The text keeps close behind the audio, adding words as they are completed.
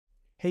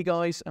Hey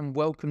guys, and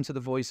welcome to the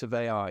Voice of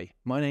AI.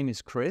 My name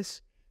is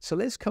Chris, so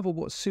let's cover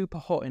what's super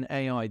hot in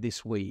AI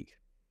this week.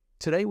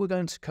 Today we're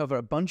going to cover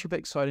a bunch of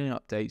exciting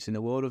updates in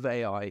the world of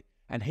AI,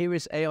 and here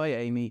is AI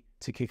Amy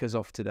to kick us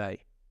off today.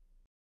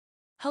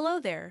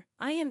 Hello there,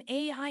 I am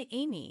AI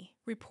Amy,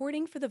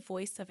 reporting for the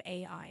Voice of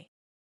AI.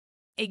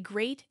 A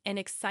great and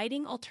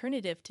exciting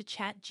alternative to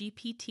Chat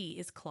GPT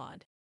is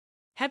Claude.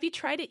 Have you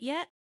tried it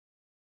yet?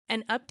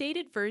 An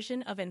updated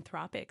version of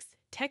Anthropic's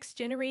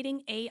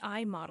text-generating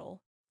AI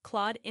model,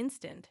 Claude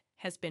Instant,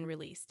 has been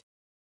released.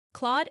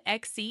 Claude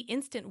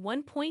Instant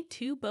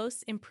 1.2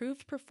 boasts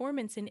improved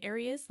performance in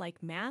areas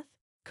like math,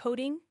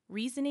 coding,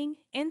 reasoning,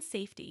 and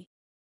safety.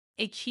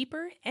 A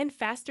cheaper and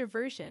faster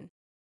version.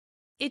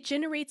 It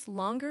generates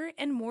longer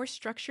and more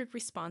structured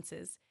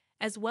responses,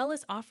 as well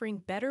as offering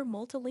better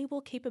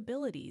multilingual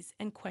capabilities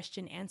and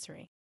question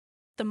answering.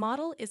 The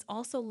model is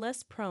also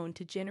less prone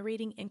to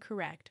generating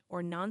incorrect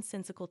or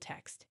nonsensical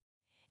text,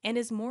 and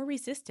is more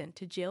resistant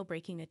to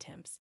jailbreaking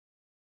attempts.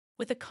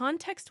 With a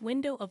context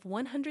window of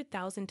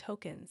 100,000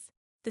 tokens,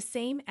 the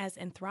same as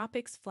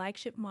Anthropic's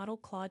flagship model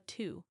Claude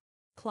 2,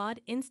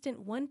 Claude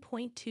Instant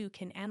 1.2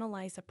 can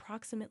analyze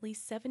approximately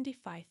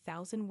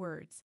 75,000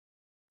 words.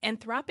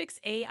 Anthropic's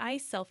AI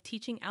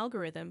self-teaching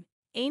algorithm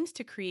aims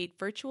to create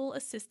virtual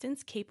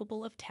assistants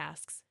capable of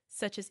tasks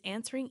such as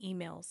answering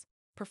emails,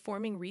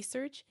 performing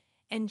research,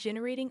 and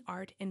generating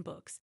art and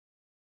books.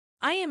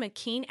 I am a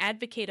keen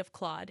advocate of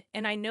Claude,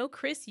 and I know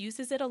Chris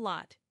uses it a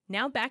lot.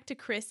 Now back to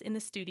Chris in the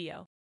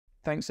studio.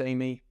 Thanks,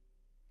 Amy.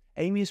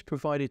 Amy is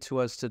provided to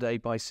us today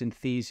by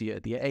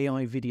Synthesia, the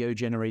AI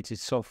video-generated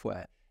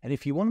software. And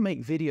if you want to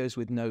make videos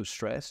with no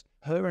stress,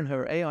 her and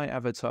her AI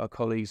avatar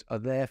colleagues are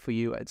there for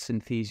you at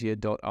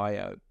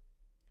synthesia.io.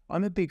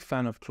 I'm a big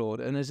fan of Claude,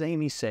 and as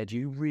Amy said,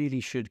 you really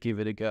should give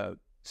it a go.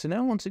 So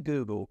now on to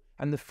Google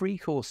and the free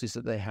courses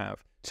that they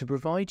have to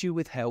provide you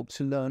with help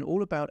to learn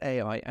all about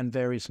AI and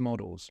various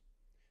models.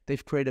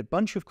 They've created a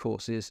bunch of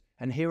courses,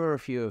 and here are a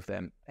few of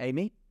them.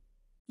 Amy?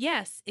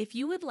 Yes, if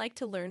you would like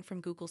to learn from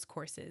Google's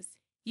courses,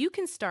 you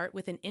can start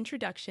with an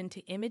introduction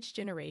to image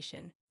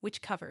generation,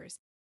 which covers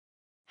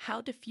how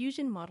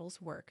diffusion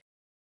models work,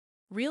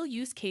 real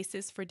use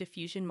cases for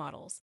diffusion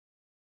models,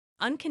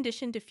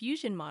 unconditioned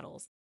diffusion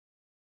models,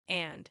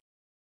 and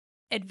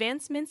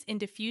advancements in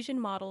diffusion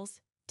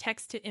models,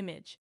 text to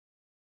image.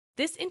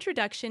 This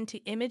introduction to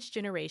image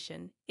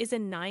generation is a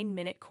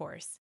 9-minute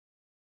course.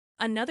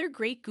 Another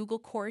great Google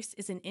course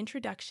is an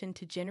introduction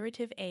to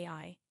generative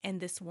AI,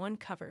 and this one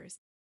covers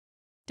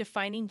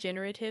defining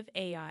generative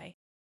AI,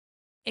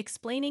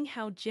 explaining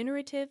how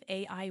generative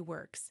AI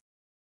works,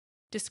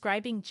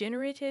 describing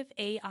generative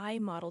AI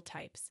model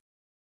types,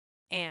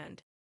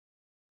 and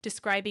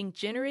describing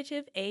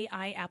generative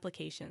AI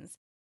applications.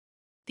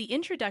 The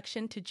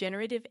Introduction to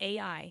Generative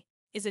AI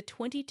is a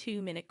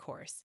 22-minute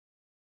course.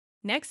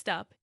 Next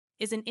up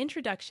is an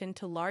introduction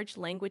to large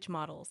language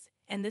models,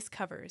 and this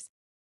covers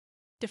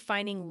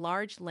defining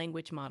large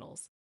language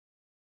models,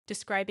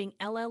 describing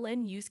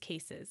LLM use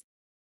cases,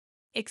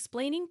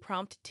 explaining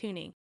prompt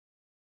tuning,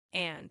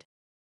 and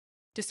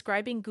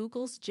describing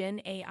Google's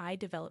Gen AI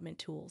development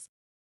tools.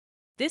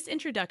 This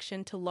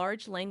introduction to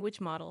large language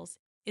models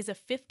is a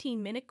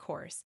 15-minute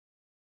course.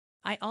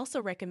 I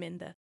also recommend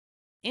the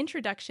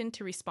Introduction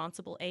to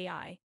Responsible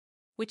AI,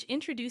 which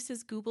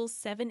introduces Google's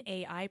 7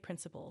 AI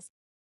principles.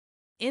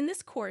 In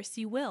this course,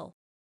 you will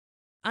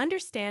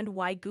understand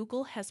why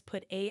Google has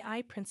put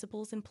AI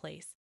principles in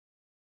place,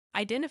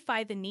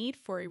 identify the need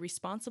for a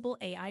responsible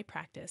AI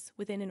practice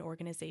within an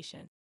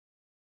organization,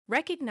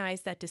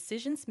 recognize that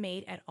decisions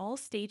made at all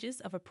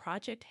stages of a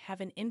project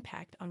have an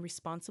impact on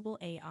responsible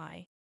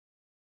AI,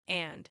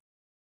 and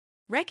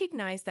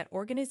recognize that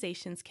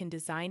organizations can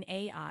design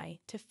AI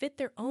to fit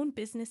their own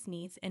business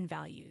needs and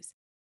values.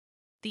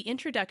 The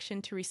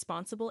Introduction to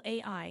Responsible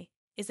AI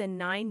is a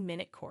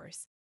 9-minute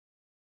course.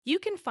 You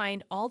can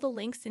find all the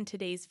links in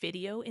today's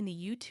video in the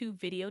YouTube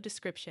video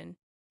description,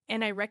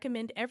 and I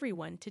recommend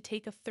everyone to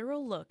take a thorough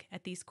look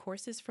at these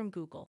courses from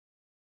Google.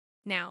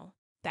 Now,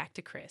 back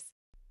to Chris.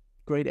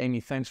 Great, Amy,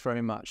 thanks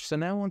very much. So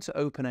now on to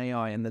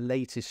OpenAI and the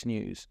latest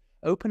news.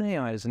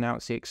 OpenAI has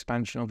announced the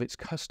expansion of its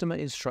customer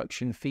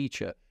instruction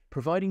feature,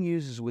 providing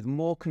users with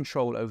more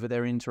control over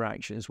their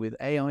interactions with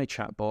AI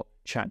chatbot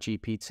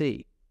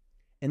ChatGPT.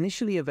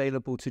 Initially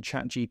available to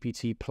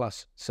ChatGPT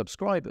Plus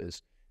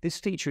subscribers, this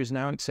feature is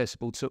now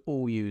accessible to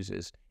all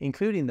users,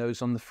 including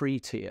those on the free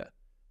tier.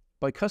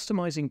 By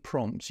customizing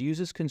prompts,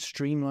 users can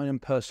streamline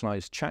and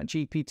personalize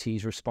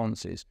ChatGPT's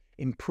responses,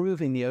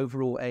 improving the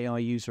overall AI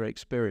user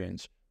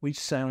experience, which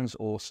sounds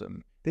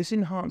awesome. This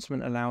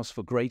enhancement allows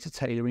for greater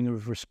tailoring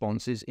of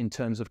responses in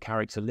terms of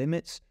character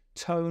limits,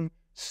 tone,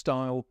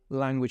 style,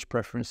 language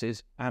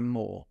preferences, and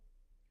more.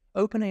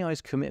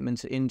 OpenAI's commitment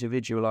to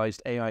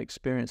individualized AI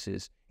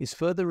experiences is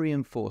further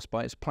reinforced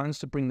by its plans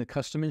to bring the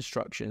custom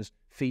instructions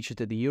featured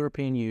to the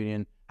European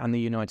Union and the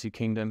United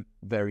Kingdom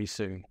very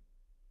soon.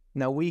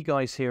 Now, we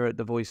guys here at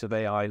the Voice of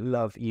AI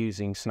love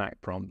using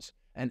SnackPrompts,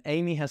 and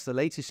Amy has the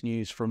latest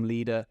news from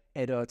leader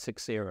Eda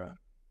Teixeira.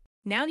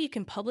 Now you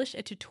can publish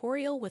a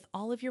tutorial with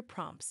all of your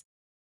prompts.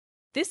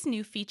 This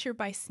new feature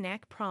by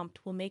SnackPrompt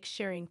will make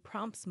sharing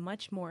prompts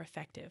much more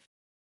effective.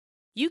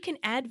 You can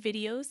add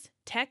videos,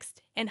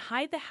 text, and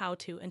hide the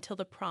how-to until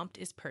the prompt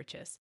is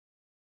purchased.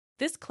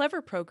 This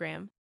clever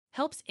program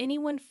helps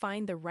anyone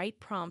find the right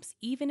prompts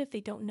even if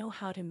they don't know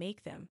how to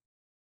make them.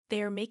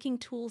 They are making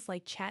tools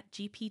like Chat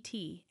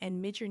GPT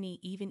and Midjourney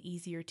even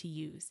easier to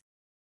use.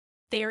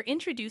 They are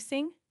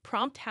introducing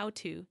Prompt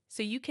How-To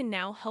so you can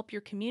now help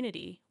your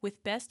community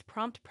with best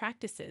prompt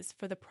practices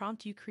for the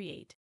prompt you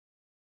create.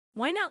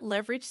 Why not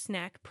leverage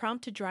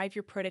SnackPrompt to drive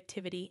your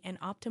productivity and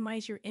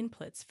optimize your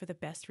inputs for the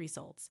best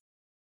results?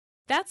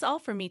 That's all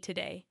for me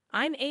today.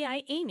 I'm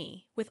AI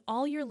Amy with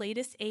all your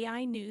latest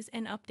AI news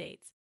and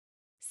updates.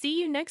 See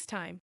you next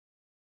time.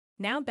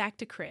 Now back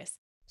to Chris.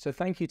 So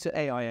thank you to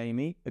AI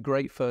Amy, a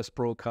great first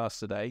broadcast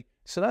today.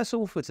 So that's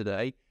all for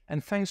today,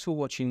 and thanks for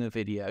watching the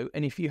video.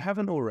 And if you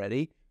haven't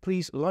already,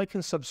 please like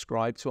and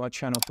subscribe to our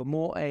channel for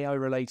more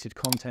AI-related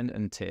content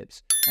and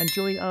tips, and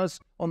join us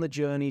on the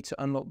journey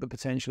to unlock the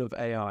potential of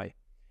AI.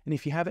 And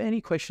if you have any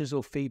questions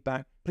or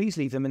feedback, please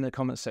leave them in the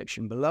comment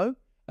section below,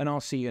 and I'll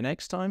see you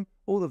next time.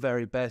 All the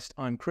very best.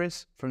 I'm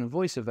Chris from the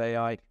Voice of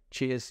AI.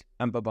 Cheers,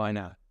 and bye-bye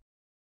now.